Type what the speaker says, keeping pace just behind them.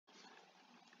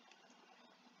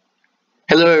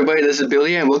Hello everybody, this is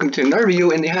Billy and welcome to another video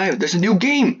in the Hive. There's a new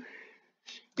game!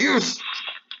 Yes!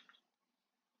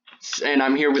 And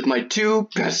I'm here with my two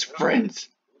best friends.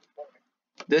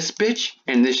 This bitch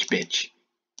and this bitch.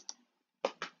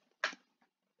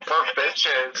 We're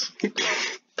bitches.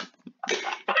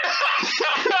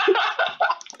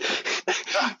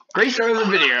 Great start of the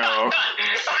video.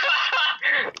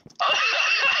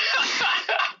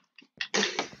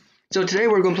 So today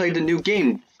we're going to play the new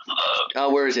game.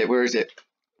 Where is it? Where is it?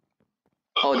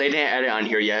 Oh, they didn't add it on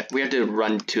here yet. We have to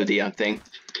run to the thing.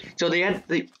 So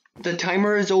the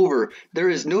timer is over. There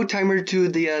is no timer to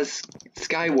the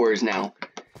Skywars now.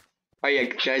 Are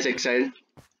you guys excited?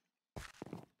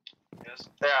 Yes.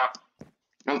 Yeah.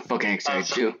 I'm fucking excited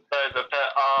too. The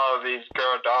pet all these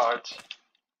girl dogs.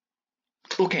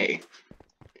 Okay.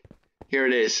 Here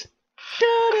it is.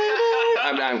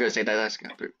 I'm gonna say that. Let's go.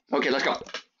 Okay, let's go.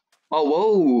 Oh,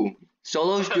 whoa.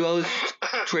 Solos, duos,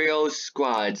 trios,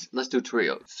 squads. Let's do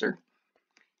trios, sir.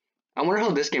 I wonder how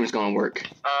this game is gonna work.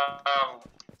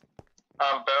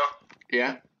 Bill.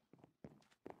 Yeah?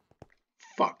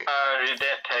 Fuck. You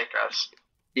didn't take us.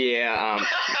 Yeah,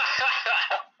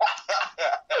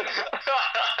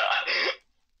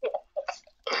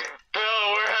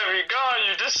 Bill, where have you gone?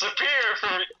 You disappeared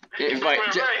from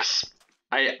race.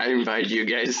 I invited you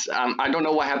guys. I don't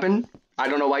know what happened. I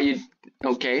don't know why you...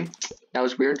 Okay. That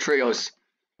was weird. Trios.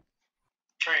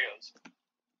 Trios.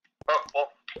 Oh,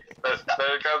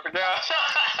 there it goes again.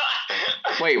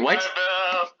 Wait, what? Hi,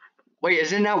 Bill. Wait,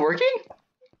 is it not working?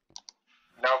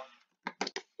 Nope.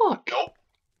 Fuck. Nope.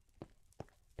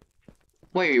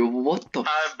 Wait, what the...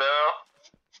 Hi, Bill.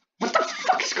 What the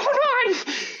fuck is going on?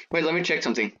 Wait, let me check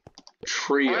something.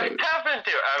 Trios. What happened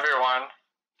to everyone?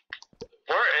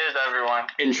 Where is everyone?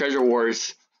 In Treasure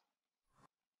Wars.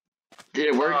 Did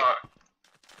it work?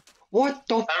 What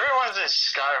the... Everyone's in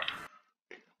Skype.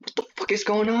 What the fuck is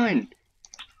going on?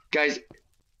 Guys,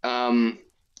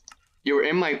 you're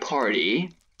in my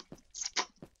party,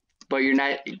 but you're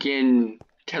not getting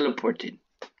teleported.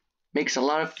 Makes a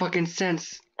lot of fucking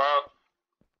sense. Well,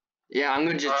 yeah, I'm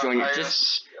gonna just join you.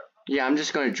 Yeah, I'm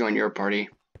just gonna join your party.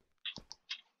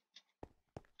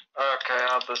 Okay,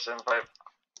 I'll just invite.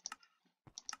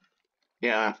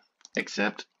 Yeah,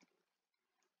 accept.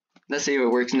 Let's see if it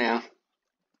works now.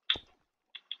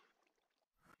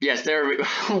 Yes, there we go.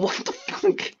 What the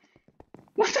fuck?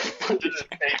 What the fuck? Did it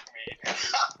take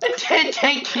me? It didn't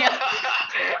take you.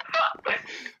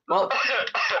 Well,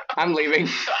 I'm leaving.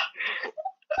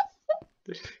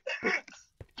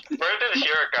 Where did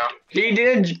Hero go? He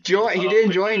did join. He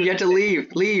didn't join. You have to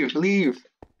leave. Leave. Leave.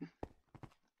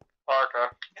 Okay.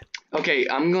 Okay,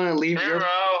 I'm gonna leave Hero. your.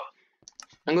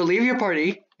 I'm gonna leave your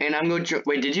party, and I'm gonna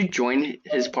wait. Did you join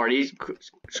his party,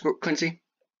 Quincy?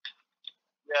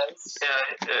 Yes.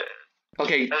 Yeah.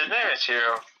 Okay. His name is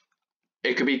Hero.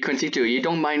 It could be Quincy too. You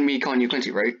don't mind me calling you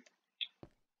Quincy, right?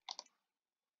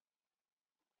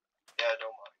 Yeah, I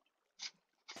don't mind.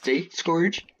 See,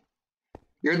 Scourge?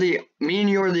 Me and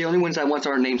you are the only ones that want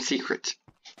our name secret.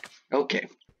 Okay.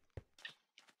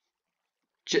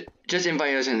 Just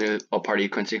invite us into a party,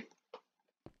 Quincy. Okay.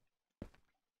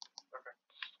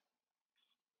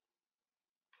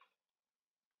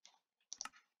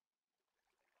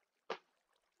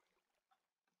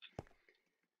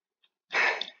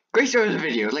 Great start of the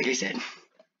video, like I said.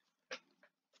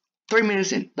 3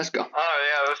 minutes in, let's go. Oh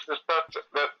yeah,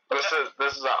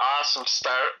 this is an awesome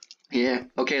start. Yeah.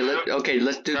 Okay.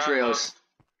 Let's do trios.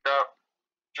 Go.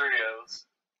 Trios.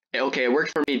 Okay, it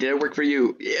worked for me. Did it work for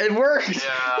you? It worked.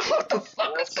 Yeah. What the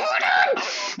fuck is going on?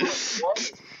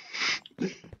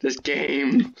 This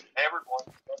game.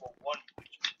 Everyone's level 1,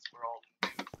 which means we're all.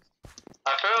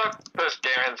 I feel like this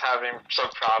game is having some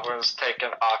problems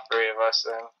taking all 3 of us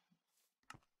in.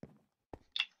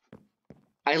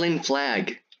 Island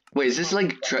flag. Wait, is this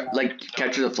like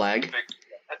capture the flag?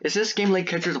 Is this game like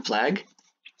capture the flag?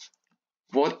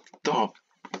 What the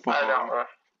fuck? I don't know.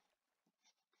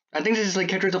 I think this is like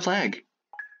capture the flag.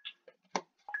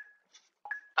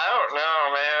 I don't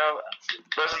know, man.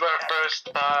 This is our first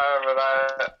time, and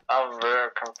I'm very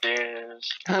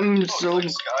confused. I'm so.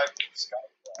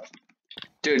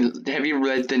 Dude, have you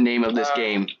read the name of this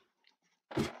game?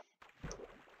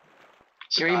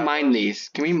 Can we mine these?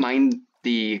 Can we mine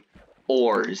the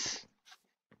ores?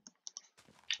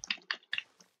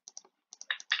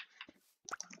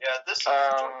 Yeah, this is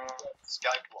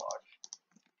Skywars.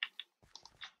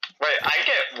 Wait, I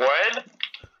get wood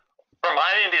from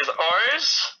mining these ores?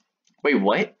 Wait,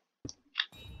 what?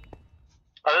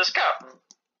 I just got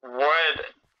wood.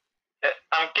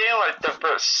 I'm getting like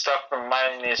different stuff from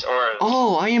mining these ores.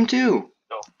 Oh, I am too.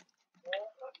 No.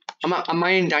 I'm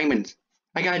mining diamonds.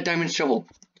 I got a diamond shovel.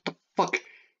 What the fuck?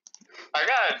 I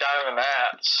got a diamond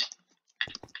axe.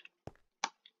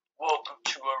 Welcome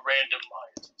to a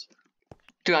randomizer.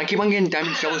 Dude, I keep on getting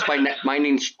diamond shovels by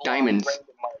mining diamonds.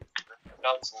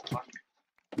 That's luck.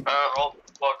 All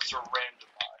the blocks are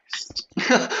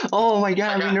randomized. Oh my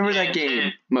god, I remember that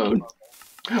game mode.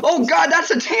 Oh god,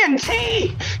 that's a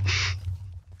TNT!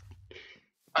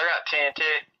 I got TNT.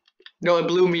 No, it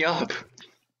blew me up. Are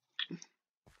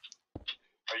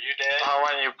you dead?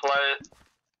 When you play it.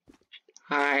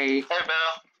 Hi. Hey,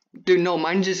 Bill. Dude, no,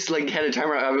 mine just like had a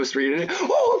timer. I was reading it.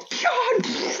 Oh god!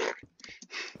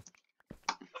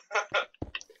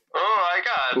 Oh, I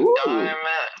got Ooh. diamond.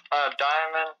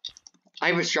 I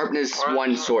have a sharpness What?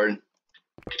 1 sword.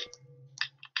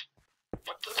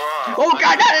 Whoa, Oh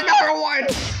god, that's another one!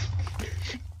 Really?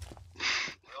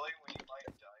 When you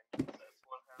mine diamonds, that's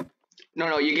what happens?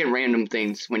 No, you get random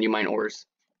things when you mine ores.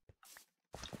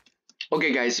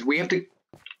 Okay, guys, we have to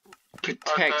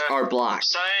protect our blocks.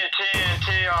 Setting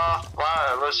TNT off.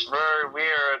 Wow, it was very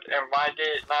weird. And why did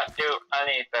it not do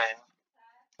anything?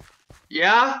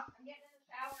 Yeah? I'm getting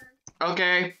in the shower.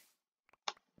 Okay.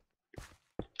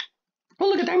 Oh,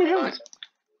 look at diamond helmet.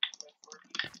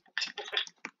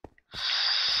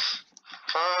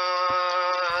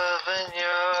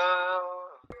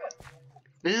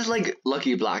 This is like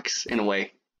Lucky Blocks in a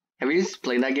way. Have you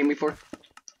played that game before?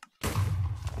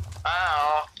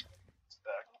 Ow.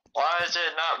 Why is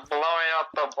it not blowing up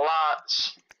the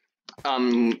blocks?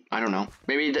 I don't know.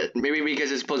 Maybe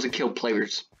because it's supposed to kill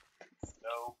players.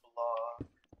 No block.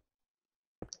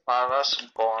 Wow, that's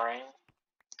boring.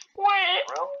 Wait.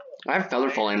 Really? I have feather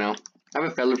falling now. I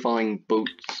have a feather falling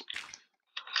boots.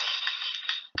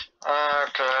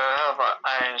 Okay, I have an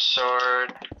iron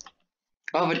sword.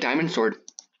 I have a diamond sword.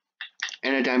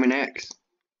 And a diamond axe.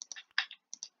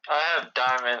 I have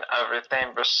diamond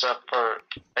everything except for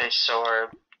a sword.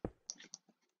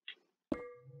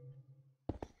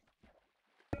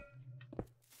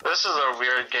 This is a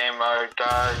weird game mode,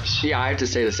 guys. Yeah, I have to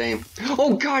say the same.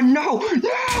 Oh god, no! No!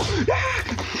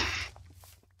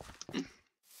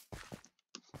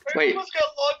 Wait. Almost got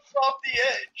launched off the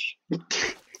edge.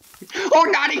 Oh,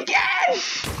 not again!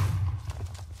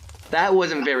 That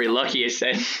wasn't very lucky, it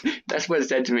said. That's what it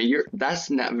said to me. That's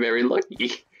not very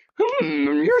lucky.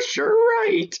 You're sure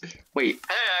right. Wait.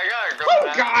 Hey, I gotta go. Oh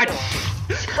back. god!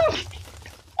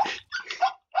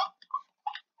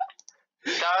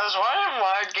 Guys, why am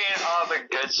I getting all the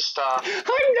good stuff?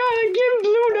 I'm not again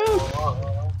blown up!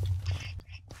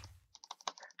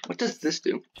 What does this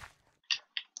do?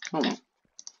 Oh.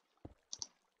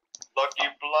 Lucky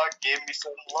block gave me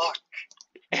some luck.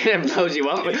 And it blows you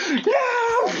up.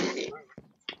 No!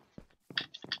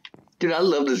 Dude, I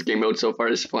love this game mode so far.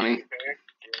 It's funny. Okay,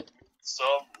 give me some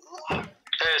luck.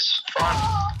 It's fun.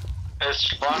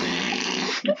 It's funny.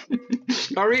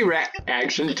 Our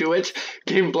reaction to it,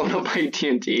 getting blown up by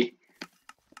TNT.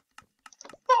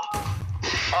 Oh,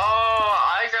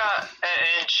 I got an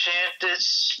enchanted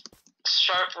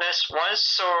sharpness 1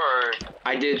 sword.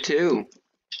 I did too.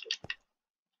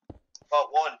 Got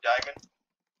one diamond.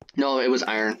 No, it was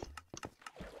iron.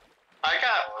 I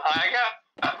got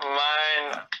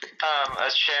mine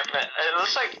enchantment. It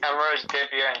looks like emeralds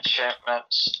give you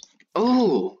enchantments.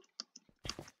 Oh.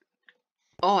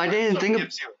 Oh, I didn't think of.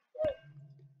 Gives you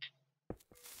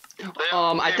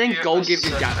I think gold gives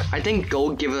you. I think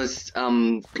gold gives us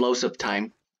close up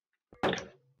time.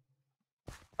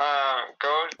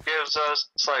 Gold gives us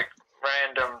like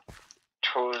random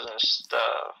tools and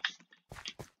stuff.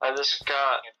 I just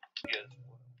got.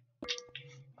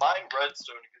 mine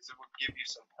redstone because it would give you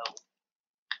some health.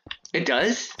 It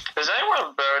does? Is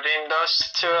anyone building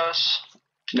dust to us?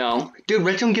 No. Dude,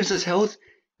 redstone gives us health.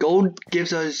 Gold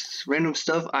gives us random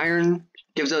stuff. Iron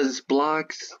gives us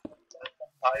blocks.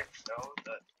 I know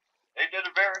that they did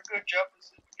a very good job with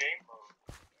this game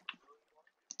mode.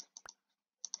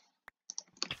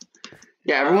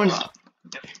 Yeah, everyone's.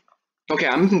 Okay,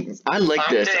 I like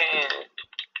this.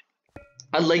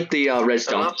 I like the It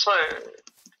redstone. looks like.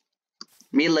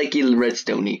 Me like you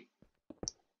redstoney.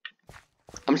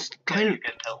 I'm trying You to.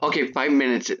 get health. Okay, 5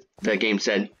 minutes. The game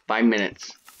said 5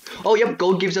 minutes. Oh, yep.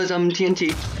 Gold gives us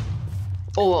TNT.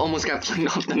 Oh, I almost got flung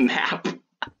off the map.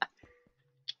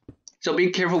 So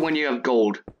be careful when you have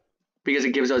gold, because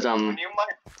it gives us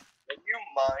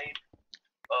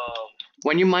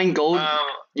When you mine gold,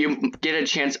 you get a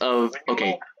chance of. when you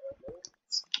Okay. mine-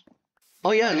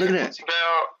 Oh yeah, look at that.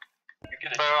 Bill, you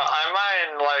get Bill, a I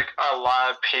mine like a lot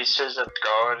of pieces of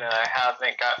gold and I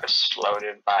haven't got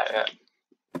exploded by it.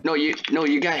 No, you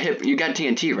got hit. You got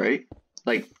TNT, right?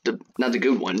 Like not the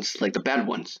good ones, like the bad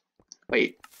ones.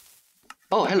 Wait.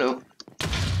 Oh, hello.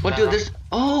 What, dude?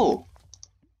 Oh,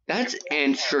 that's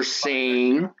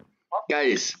interesting,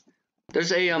 guys.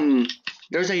 There's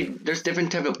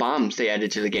different type of bombs they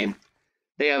added to the game.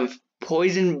 They have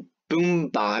poison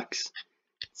boombox,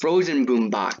 frozen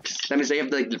boombox. That means they have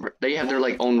their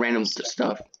like own random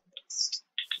stuff.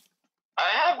 I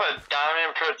have a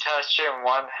diamond protection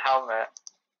 1 helmet.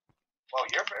 Well,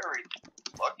 you're very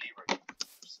lucky right now.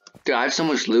 Dude, I have so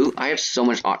much loot. I have so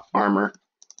much armor.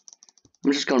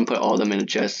 I'm just gonna put all of them in a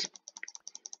chest.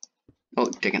 Oh,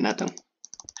 taking that though.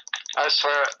 I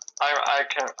swear,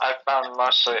 I found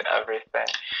mostly everything.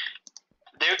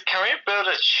 Dude, can we build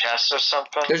a chest or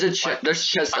something? There's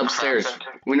chests upstairs.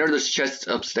 We know there's chests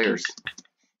upstairs.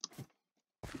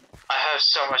 I have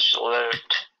so much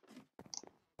loot.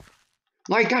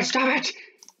 My God, stop it!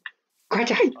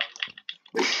 Quentin!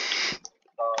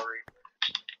 Sorry.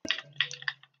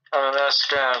 I'm just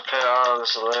gonna put all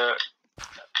this loot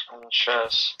in the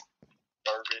chest.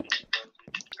 Garbage.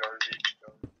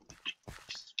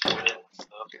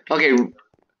 Okay.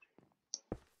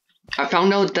 I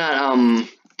found out that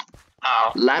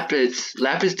Ow. lapis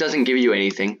doesn't give you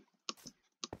anything.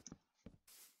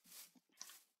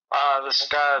 This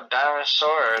got a diamond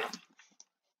sword.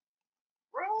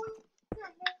 Really?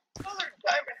 Another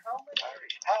diamond helmet? I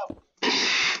already have.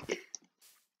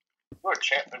 Your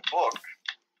enchantment book.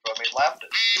 I mean,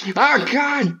 lapis. Oh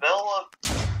God! Bella.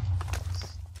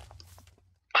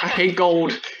 I hate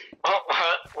gold. Oh,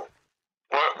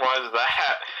 what was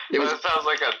that? That sounds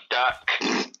like a duck.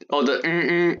 Oh,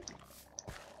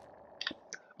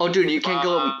 Oh, dude, you can't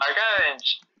go.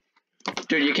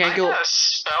 Dude, you can't I go. got a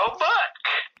spell book.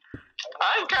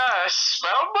 I got a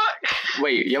spell book.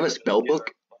 Wait, you have a spell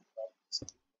book?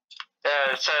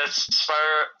 Yeah, it says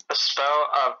spell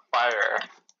of fire.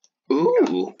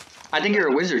 Ooh, I think you're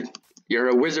a wizard. You're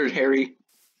a wizard, Harry.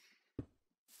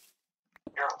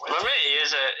 Let me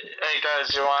use it. Hey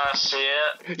guys, you wanna see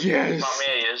it? Yes. Want me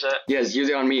to use it? Yes, use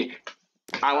it on me.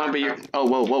 I want to be your. Oh,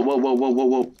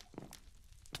 whoa.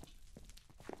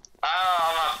 Oh,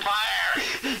 I'm on fire!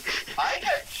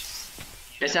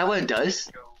 Is that what it does?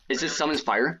 Is this summons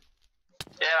fire?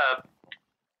 Yeah.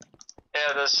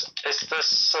 Yeah, this is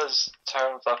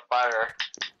terms of fire.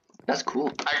 That's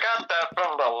cool. I got that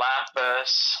from the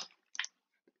lapis.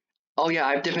 Oh yeah,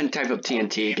 I have different type of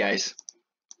TNT, guys.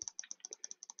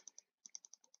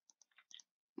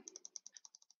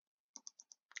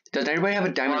 Does anybody have a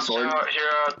diamond sword?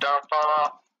 Hero, don't fall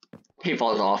off. He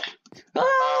falls off. Ah!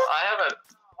 I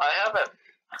have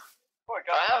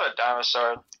a diamond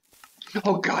sword.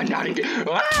 Oh God, not again.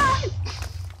 Ah!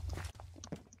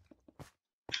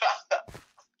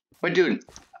 Wait, dude,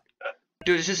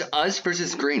 it's just us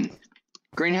versus green.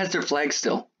 Green has their flag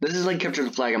still. This is like capture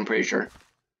the flag, I'm pretty sure.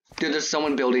 Dude, there's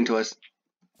someone building to us.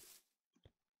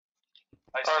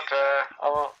 Okay, okay,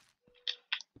 I'm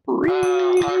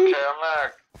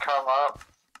gonna come up.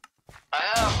 I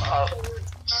have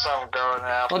some golden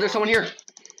apples. Oh, there's someone here.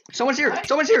 Someone's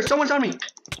here. Someone's on me.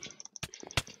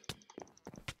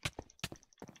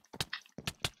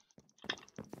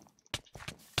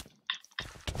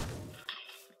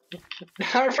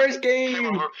 Our first game. We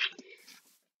are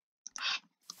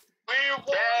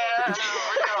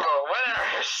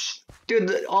winners.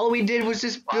 Dude, all we did was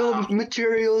just build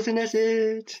materials, and that's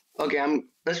it. Okay,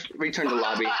 let's return to the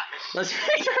lobby.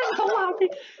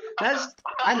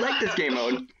 I like this game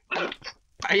mode.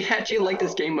 I actually like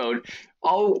this game mode.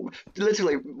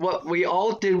 Literally, what we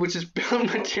all did was just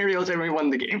build materials, and we won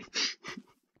the game.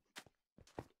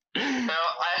 No,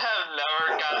 I have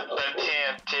never got the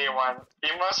TNT one.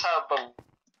 You must have the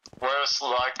worst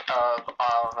luck of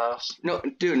all of us. No,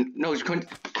 dude, no,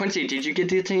 Quincy, did you get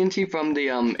the TNT from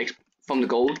the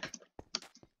gold?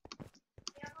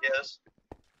 Yes.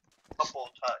 A couple of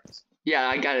times. Yeah,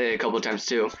 I got it a couple of times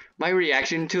too. My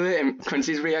reaction to it and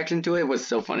Quincy's reaction to it was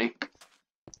so funny.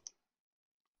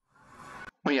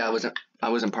 Oh yeah, I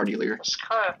wasn't party leader. It's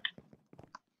kind of...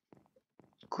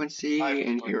 Quincy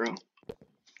and Hero.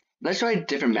 Let's try a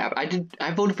different map.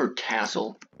 I voted for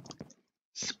Castle.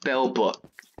 Spell book.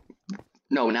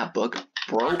 No, not book.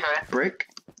 Okay. Brick.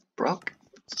 Brock.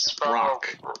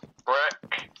 Brock.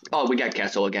 Brick. Oh, we got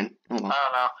Castle again. Oh well. I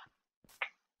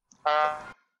don't know.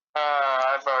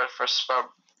 I voted for spell.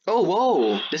 Oh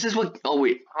whoa! This is what. Oh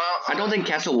wait. Well, I don't think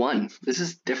Castle won. This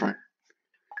is different.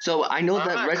 So I know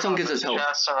that redstone gives us health.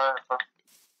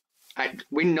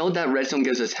 We know that redstone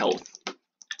gives us health.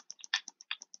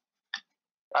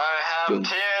 I have Boom.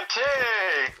 TNT!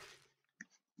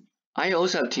 I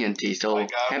also have TNT, so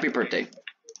happy birthday.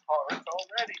 Oh, it's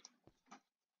already.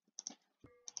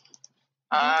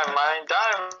 I'm mining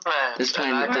diamonds! This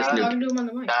time, and I this got new. Talking to him on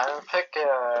the mic. diamond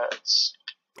pickets.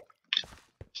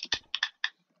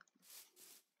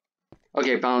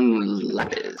 Okay, found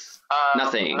lapis.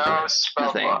 Nothing. No spell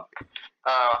Nothing. book.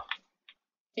 Oh.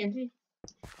 Angie?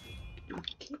 And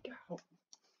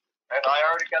I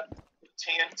already got the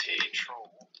TNT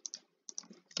troll.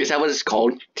 Is that what it's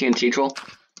called? TNT troll?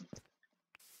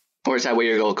 Or is that what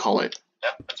you're gonna call it?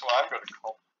 Yep, that's what I'm gonna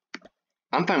call it.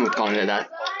 I'm fine with calling it that.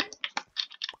 Are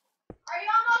you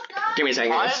almost done? Give me a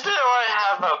second. Why do I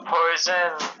have a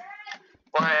poison?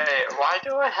 Wait, why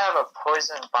do I have a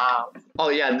poison bomb? Oh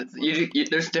yeah,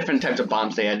 there's different types of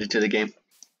bombs they added to the game.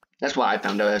 That's what I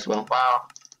found out as well. Wow.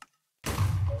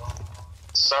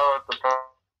 So the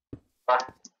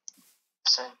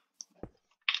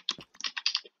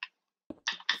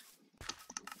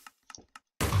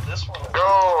This one.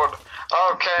 gold.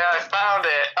 Okay, I found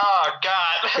it. Oh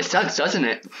god. It sucks, doesn't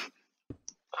it?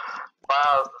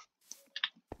 Wow.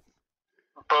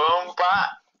 Boom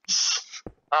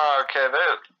bots. Oh, okay,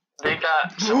 they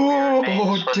got some weird Oh,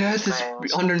 names for death these is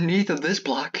things. underneath of this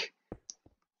block.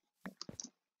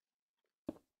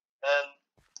 And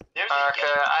there's Okay,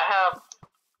 I have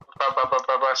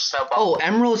snowball. Oh,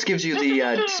 emeralds gives you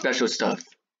the special stuff.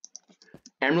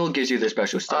 Emerald gives you the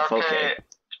special stuff. Okay.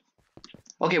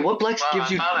 Okay, what blocks Wow, gives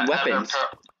I you found another weapons?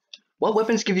 What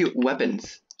weapons give you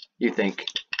weapons? You think?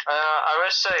 I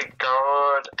would say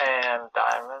gold and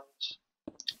diamonds.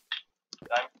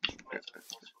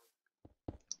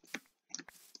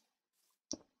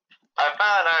 I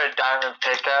found another diamond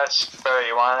pickaxe, so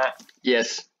you want it?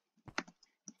 Yes.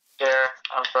 Here,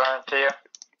 I'm throwing it to you.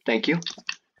 Thank you.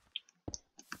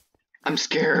 I'm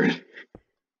scared.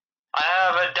 I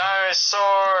have a diamond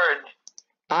sword!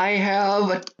 I have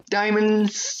a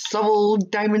diamond shovel,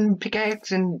 diamond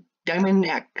pickaxe, and diamond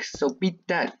axe. So beat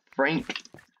that, Frank.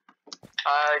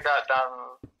 I got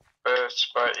diamond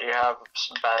boots, but you have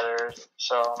some better,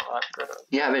 so I'm not good at it.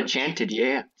 You have it enchanted,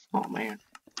 yeah. Oh man.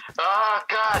 Oh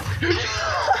god!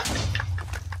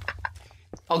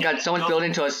 Oh god, someone's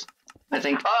building to us. I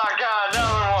think. Oh god,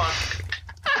 another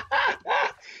one!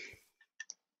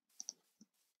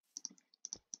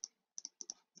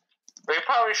 We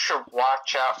probably should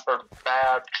watch out for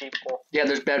bad people. Yeah,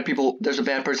 there's bad people. There's a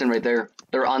bad person right there.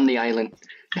 They're on the island.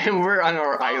 And we're on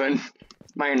our island.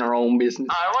 Minding our own business.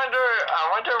 I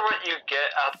wonder what you get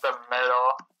at the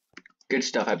middle. Good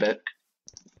stuff, I bet.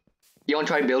 You wanna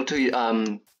try build you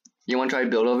wanna try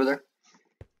build over there?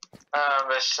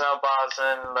 The snowballs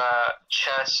in the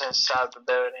chest inside the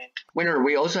building. Winner,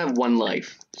 we also have 1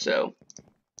 life, so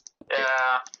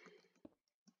Yeah.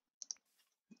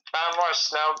 Found more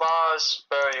snowballs,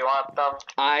 but you want them?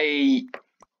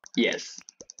 yes.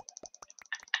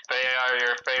 They are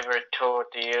your favorite tool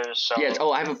to use, so. Yes,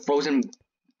 oh I have a frozen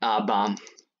bomb.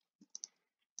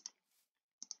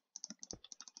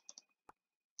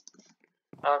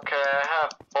 Okay, I have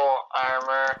full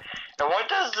armor. And what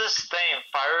does this thing,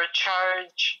 fire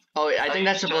charge? Oh, I think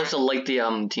that's sure? supposed to light the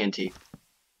TNT.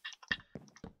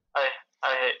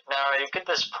 No, you could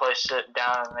just place it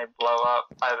down and they blow up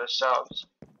by themselves.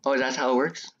 Oh, that's how it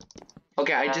works?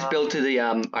 Okay, I just built to the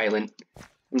island.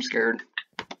 I'm scared.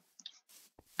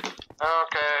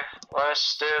 Okay,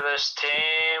 let's do this,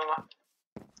 team.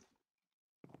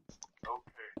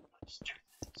 Okay, let's do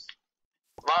this.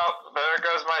 Well, there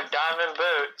goes my diamond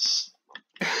boots.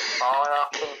 Falling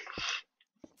off the...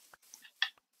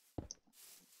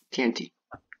 TNT.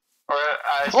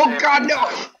 I Oh saved- god, no!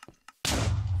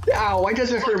 Ow, why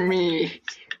does it hurt me?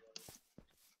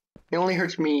 It only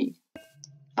hurts me.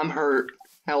 I'm hurt.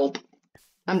 Help.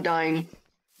 I'm dying.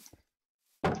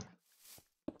 A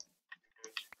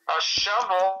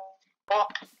shovel?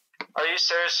 Are you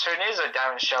serious? Who needs a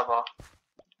diamond shovel?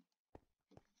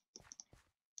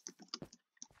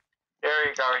 Here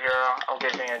you go, hero. I'm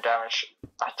giving you a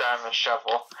diamond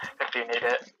shovel if you need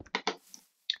it.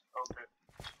 Okay.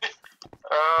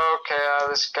 Okay, I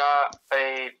just got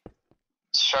a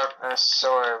sharpness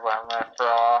sword what I'm gonna throw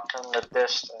off in the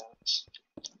distance.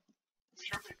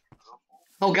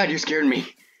 Oh god, you scared me.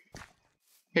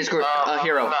 Here's hero.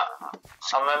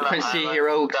 I'm in the Quincy, island.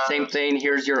 hero, Done. same thing.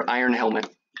 Here's your iron helmet.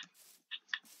 It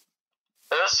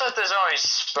looks like there's only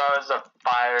spells of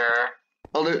fire.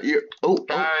 Oh, oh.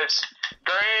 Guys,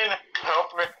 Green,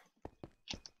 help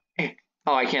me.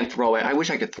 Oh, I can't throw it. I wish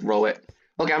I could throw it.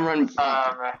 Okay, I'm running.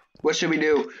 What should we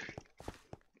do?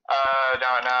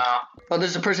 Don't know. Oh,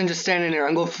 there's a person just standing there.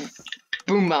 I'm going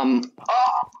boom bomb.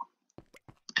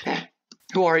 Oh!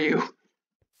 Who are you?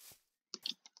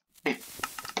 I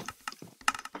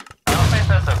don't think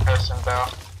that's a person, though.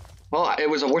 Well, it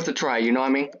was worth a try, you know what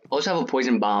I mean? Let's have a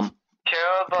poison bomb.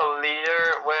 Kill the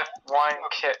leader with 1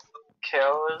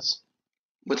 kills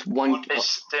With 1...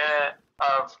 instead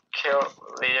of kill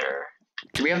leader.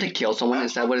 Do we have to kill someone?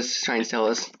 Is that what it's trying to tell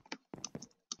us?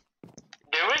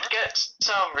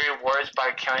 some rewards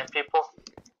by killing people?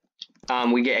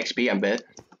 We get XP, I bet.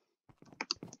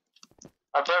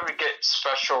 I bet we get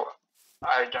special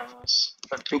items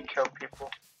if we kill people.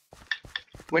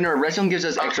 When our redstone gives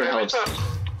us extra Okay, health.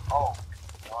 Oh,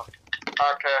 God.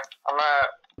 Okay, I'm gonna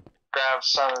grab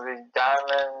some of these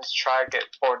diamonds, try to get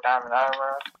 4 diamond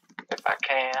armor, if I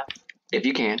can. If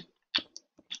you can.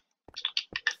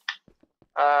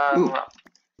 Um,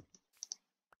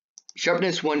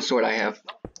 Sharpness 1 sword I have.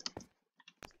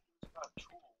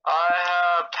 I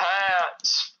have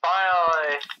pants,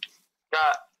 finally!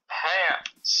 Got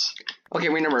pants! Okay,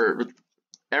 remember,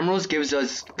 emeralds gives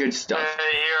us good stuff.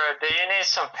 Hey, here, do you need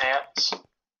some pants?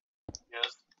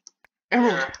 Yes.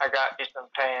 Emerald. Here, I got you some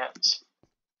pants.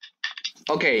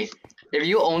 Okay, if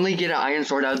you only get an iron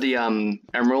sword out of the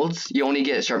emeralds, you only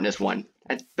get sharpness 1.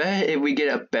 I bet if we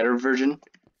get a better version.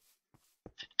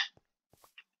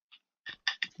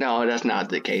 No, that's not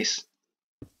the case.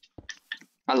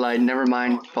 I lied, never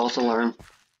mind. False alarm.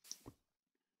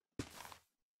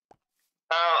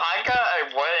 I got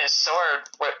a wooden sword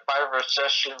with 5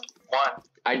 resistance 1.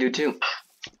 I do too.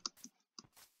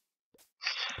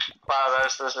 Wow,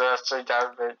 that's actually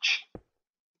garbage.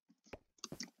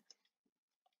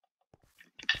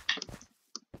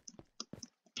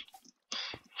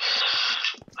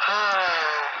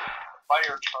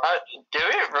 Fire charge. Do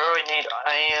we really need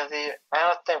any of the? I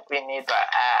don't think we need the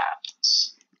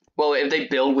axe. Well, if they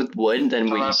build with wood, then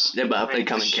Unless they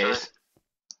come in should. case.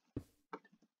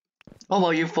 Oh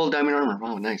well, you have full diamond armor.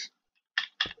 Wow, nice.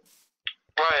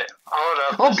 Wait,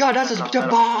 hold up. Oh this god, that's is a in the middle.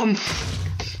 bomb!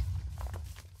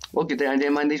 Well, good thing I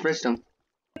didn't mind these redstone.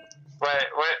 Wait,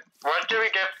 what do we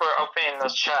get for opening the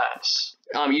chest?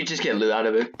 You just get loot out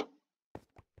of it.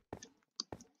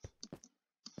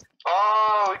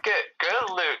 Oh, we get good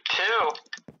loot too.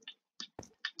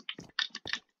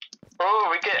 Oh,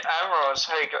 we get emeralds.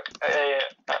 Hey,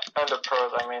 ender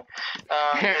pearls. I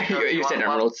mean, You said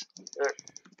emeralds.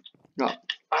 No.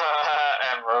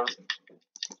 Emeralds.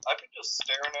 I've been just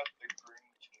staring at the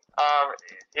green.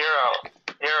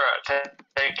 Hero,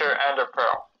 take your ender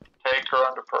pearl. Take your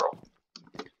ender pearl.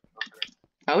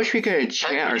 I wish we could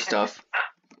enchant our stuff.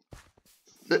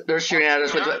 They're shooting at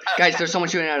us with guys. There's someone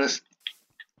shooting at us.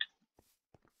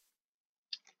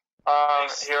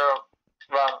 Hero,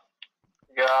 run.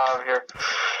 Get out of here.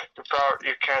 The power,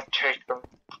 you can't take them.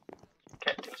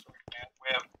 Can't take them. Man, we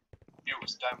have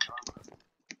newest diamond armor.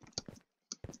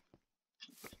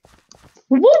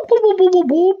 Whoop, whoop, whoop, whoop, whoop,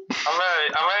 whoop. I'm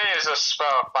gonna use a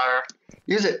spell of fire.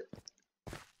 Use it.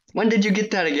 When did you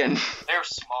get that again? They're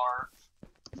smart.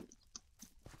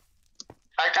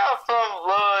 I got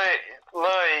from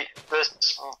Louis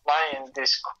this mine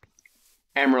this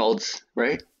Emeralds,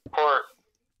 right? port.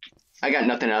 I got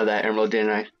nothing out of that emerald, didn't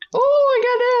I? Oh, I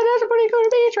got that. That's a pretty good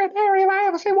beach right there. If I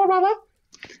ever see one, brother.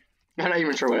 I'm not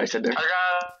even sure what I said there. I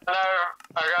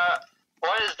got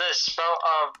what is this spell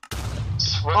of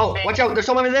swift Oh, beam? watch out. There's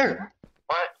someone over there.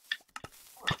 What?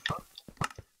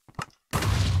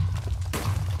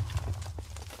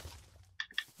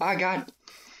 Oh, God.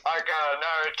 I got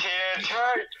another TNT.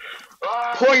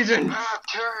 Oh, Poison.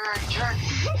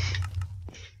 TNT.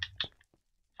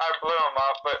 I blew him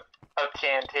up with a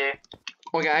TNT.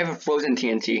 Okay, I have a frozen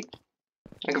TNT.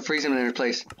 I can freeze him in their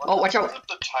place. Oh, watch out.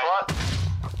 The time. What? We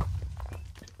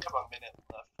have a minute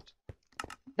left.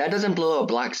 That doesn't blow up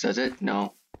blocks, does it?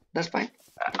 No. That's fine.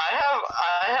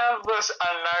 I have this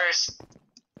another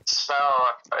spell.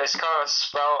 It's called a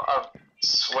spell of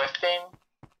swifting.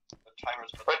 The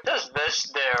timer's been. What does this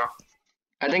do?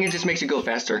 I think it just makes you go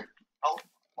faster. Oh,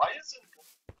 why is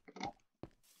it?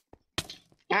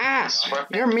 Ah! Swift.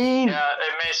 You're mean. Yeah,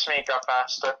 it makes me go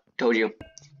faster. Told you.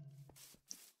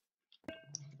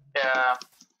 Yeah.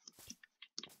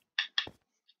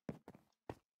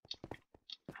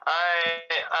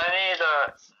 I need to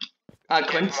get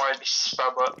Clint, more of these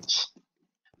spell books.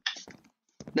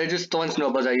 they're just throwing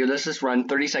snowballs at you. Let's just run.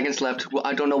 30 seconds left. Well,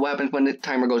 I don't know what happens when the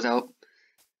timer goes out.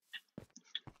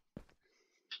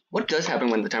 What does happen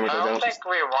when the timer I goes don't out? think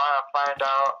we want to find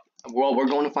out. Well, we're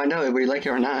going to find out if we like it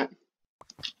or not.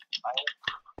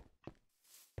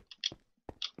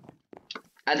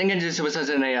 I think it just was us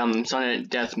in a sudden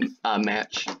death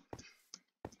match.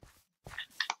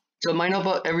 So mine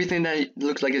up everything that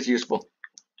looks like it's useful.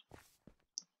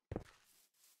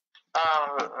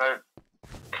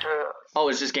 Oh,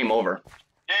 it's just game over.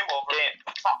 Game over.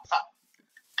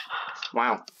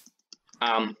 Wow.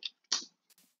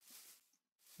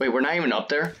 Wait, we're not even up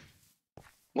there?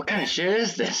 What kind of shit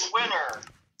is this? Winner.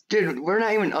 Dude, we're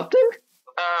not even up there?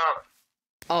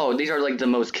 Oh, these are like the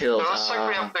most kills. It looks like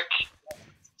we have the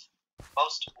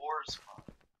Most ores.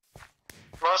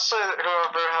 Mostly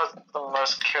whoever has the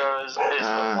most kills is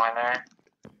the winner.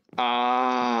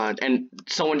 And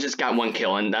someone just got 1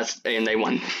 kill, and they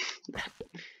won.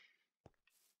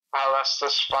 Oh, that's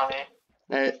just funny.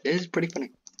 That is pretty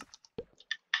funny.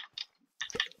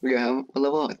 We have a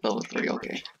level 3.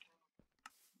 Okay.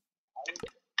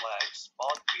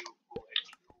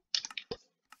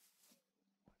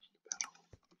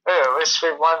 Hey, at least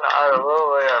we won our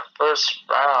literally our first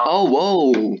round. Oh,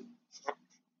 whoa.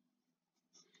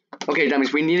 Okay,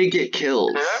 dummies, we need to get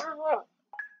kills. Did everyone?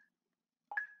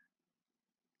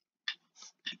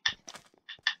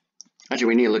 Actually,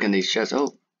 we need to look in these chests.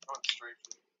 Oh.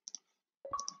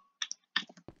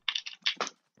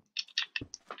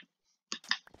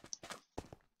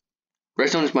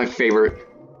 Redstone is my favorite.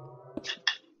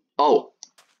 Oh.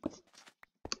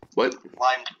 What?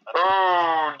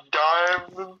 Oh,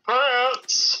 diamond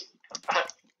pants!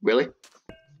 Really?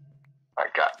 I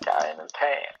got diamond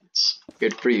pants.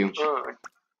 Good for you. Ooh,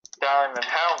 diamond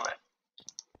helmet.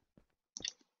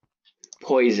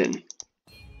 Poison.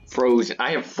 Frozen.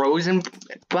 I have frozen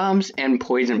bombs and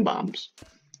poison bombs.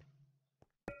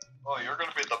 Oh, you're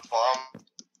gonna be the bomb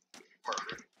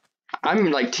murderer.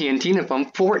 I'm like TNT if I'm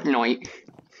Fortnite.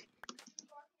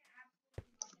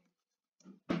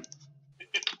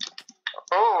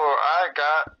 Oh, I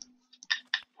got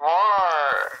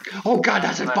more. Oh god,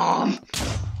 that's a bomb!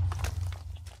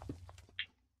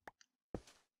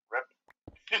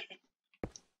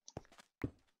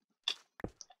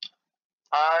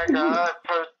 I got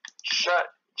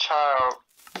projectile.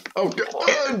 Oh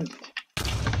god!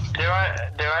 Do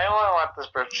anyone want this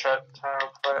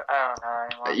projectile play? I don't know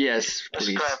anymore. Yes, Just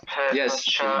please. gonna pit Yes,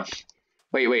 the chat.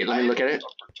 please. Wait, let me look at it.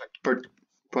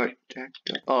 Protector.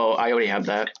 Oh, I already have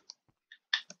that.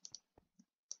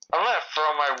 I'm gonna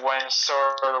throw my wind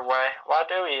sword away. Why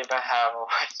do we even have a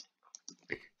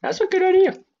wind? That's a good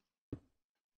idea.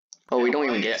 Oh, we don't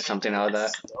even get something out of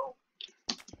that.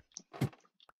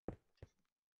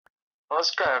 I'm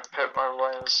just gonna put my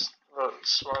wind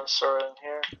sword in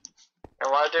here. And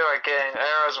why do I get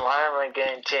arrows? Why am I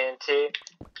getting TNT?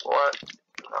 What?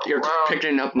 You're Well,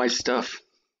 picking up my stuff.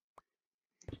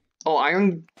 Oh,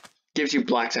 iron gives you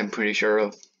blocks, I'm pretty sure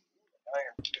of.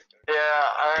 yeah,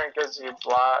 iron gives you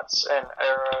blocks and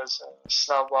arrows and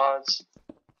snowballs.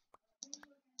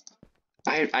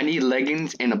 I need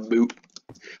leggings and a boot.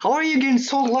 How are you getting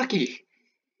so lucky?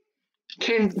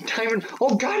 Can diamond?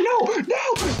 Oh god, no!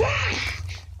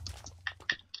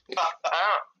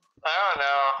 I don't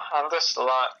know. I'm just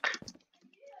luck.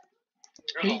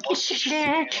 It's just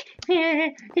luck.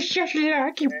 It's just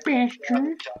luck, you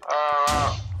bastard.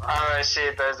 I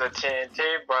see there's a TNT,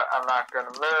 but I'm not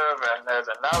gonna move, and there's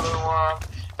another one.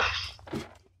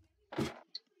 And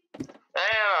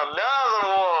another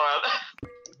one!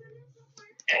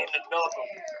 And another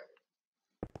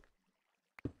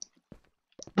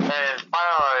And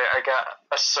finally, I got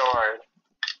a sword.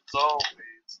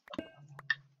 zombies.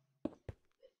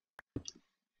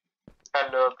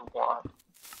 Another one.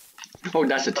 Oh,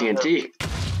 that's a TNT.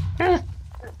 Oh,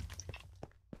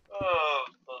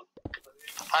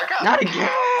 I got Not again.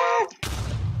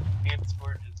 and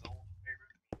scored his own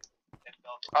favorite. And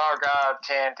Oh god,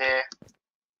 TNT.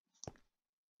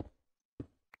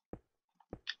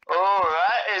 Oh,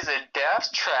 that is a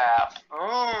death trap.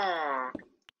 Mmm.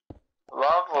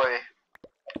 Lovely.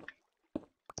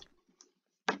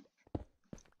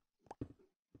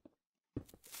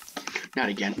 Not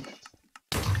again.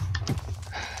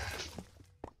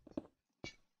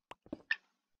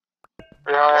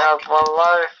 We only have one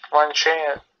life, one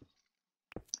chance.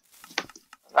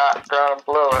 Not gonna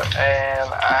blow it, and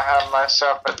I have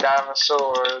myself a diamond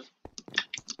sword.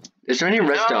 Is there any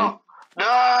redstone?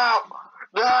 No!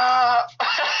 No!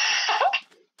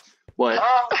 What?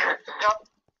 Oh,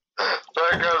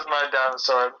 there goes my diamond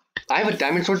sword. I have a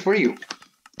diamond sword for you.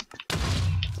 the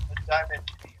diamond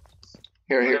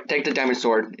Here, take the diamond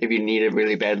sword if you need it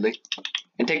really badly.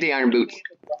 And take the iron boots.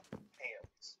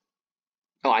 pants.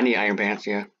 Oh, I need iron pants,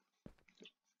 yeah.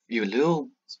 You little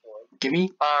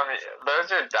gimme.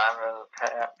 Those are diamond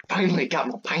pants. Finally got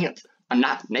my pants. I'm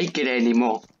not naked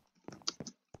anymore.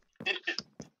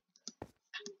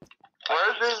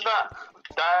 Where is that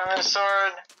diamond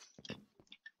sword?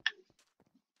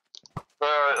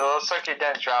 Well, it looks like you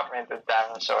didn't drop me the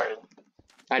diamond sword.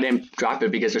 I didn't drop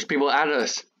it because there's people at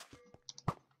us.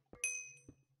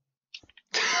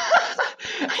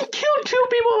 I killed 2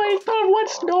 people and I found 1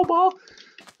 snowball.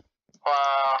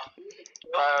 Wow.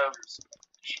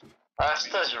 That's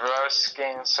just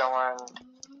roasting someone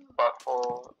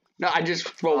butthole. No, I just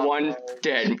throw one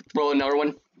dead. Throw another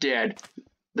one dead.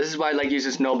 This is why I like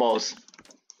using snowballs.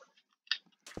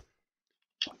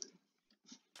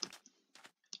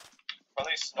 Are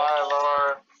they snow? My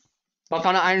lord. Oh, I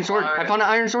found an iron sword. I found an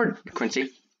iron sword, Quincy.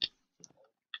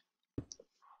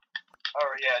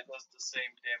 Oh yeah, it does the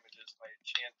same damage as my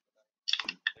enchantment.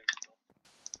 There we go.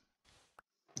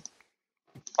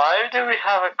 Why do we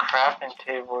have a crafting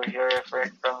table here if we're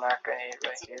not gonna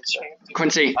even use it?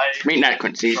 Quincy, meet that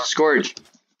Quincy. Scourge.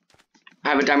 I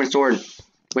have a diamond sword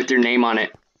with your name on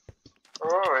it.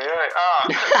 Oh yeah.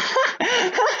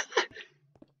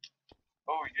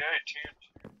 Oh yeah,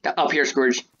 enchant. Up here,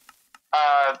 Scourge.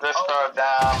 This fell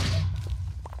down.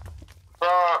 Bro.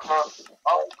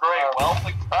 Oh great, well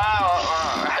like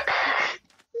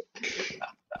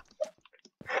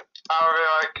I'll be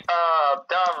like,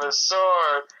 diamond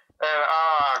sword, and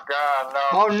god, no.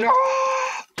 Oh no!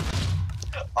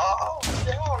 oh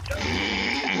no.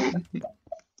 Yay,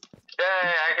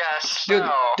 I got a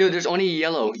spell. Dude, there's only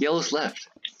yellow. Yellow's left.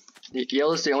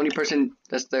 Yellow's the only person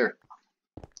that's there.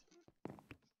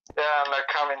 Yeah, and they're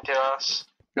coming to us.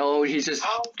 No, he's just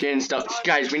getting stuff.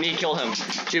 Guys, we need to kill him.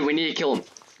 Dude, we need to kill him.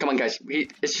 Come on, guys.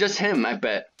 It's just him, I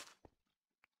bet.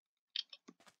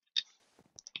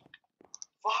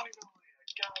 Finally, I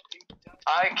got it done.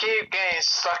 I keep getting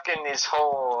stuck in these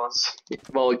holes.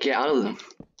 Well, get out of them.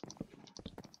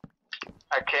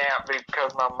 I can't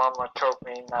because my mama told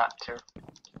me not to.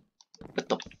 What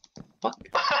the fuck?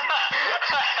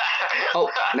 Oh,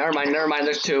 never mind.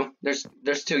 There's two.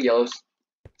 There's two yellows.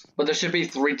 Well, there should be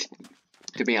three,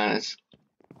 to be honest.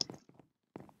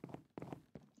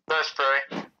 Let's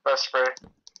pray.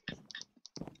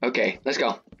 Okay, let's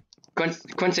go.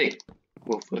 Quincy.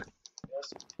 Whoa, fuck.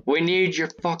 Yes. We need your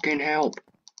fucking help.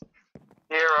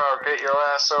 Hero, get your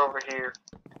ass over here.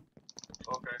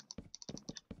 Okay.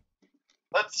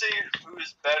 Let's see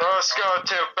who's better. Let's go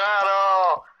to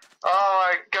battle! Oh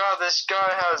my god, this guy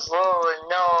has literally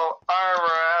no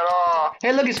armor at all.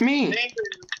 Hey, look, it's me.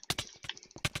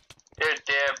 You're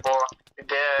dead, boy. You're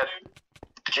dead.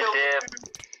 You're dead.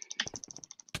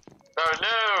 No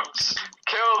noobs!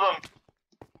 Kill them!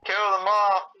 Kill them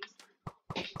all!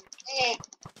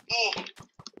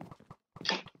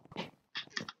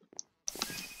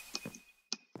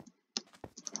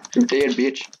 You're dead,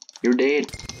 bitch. You're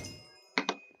dead.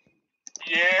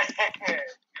 Yeah, you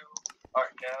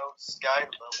are now sky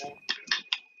level 2.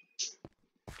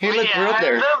 Hey, look, we're up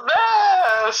there. The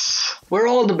best! We're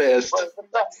all the best. We're the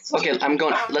best. Okay, I'm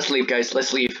going. Let's leave, guys.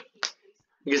 Let's leave.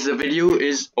 Because the video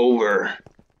is over.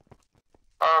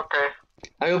 Okay.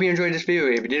 I hope you enjoyed this video.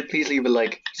 If you did, please leave a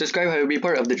like. Subscribe, I will be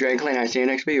part of the Dragon Clan. I see you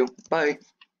next video. Bye.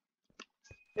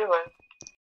 See you later.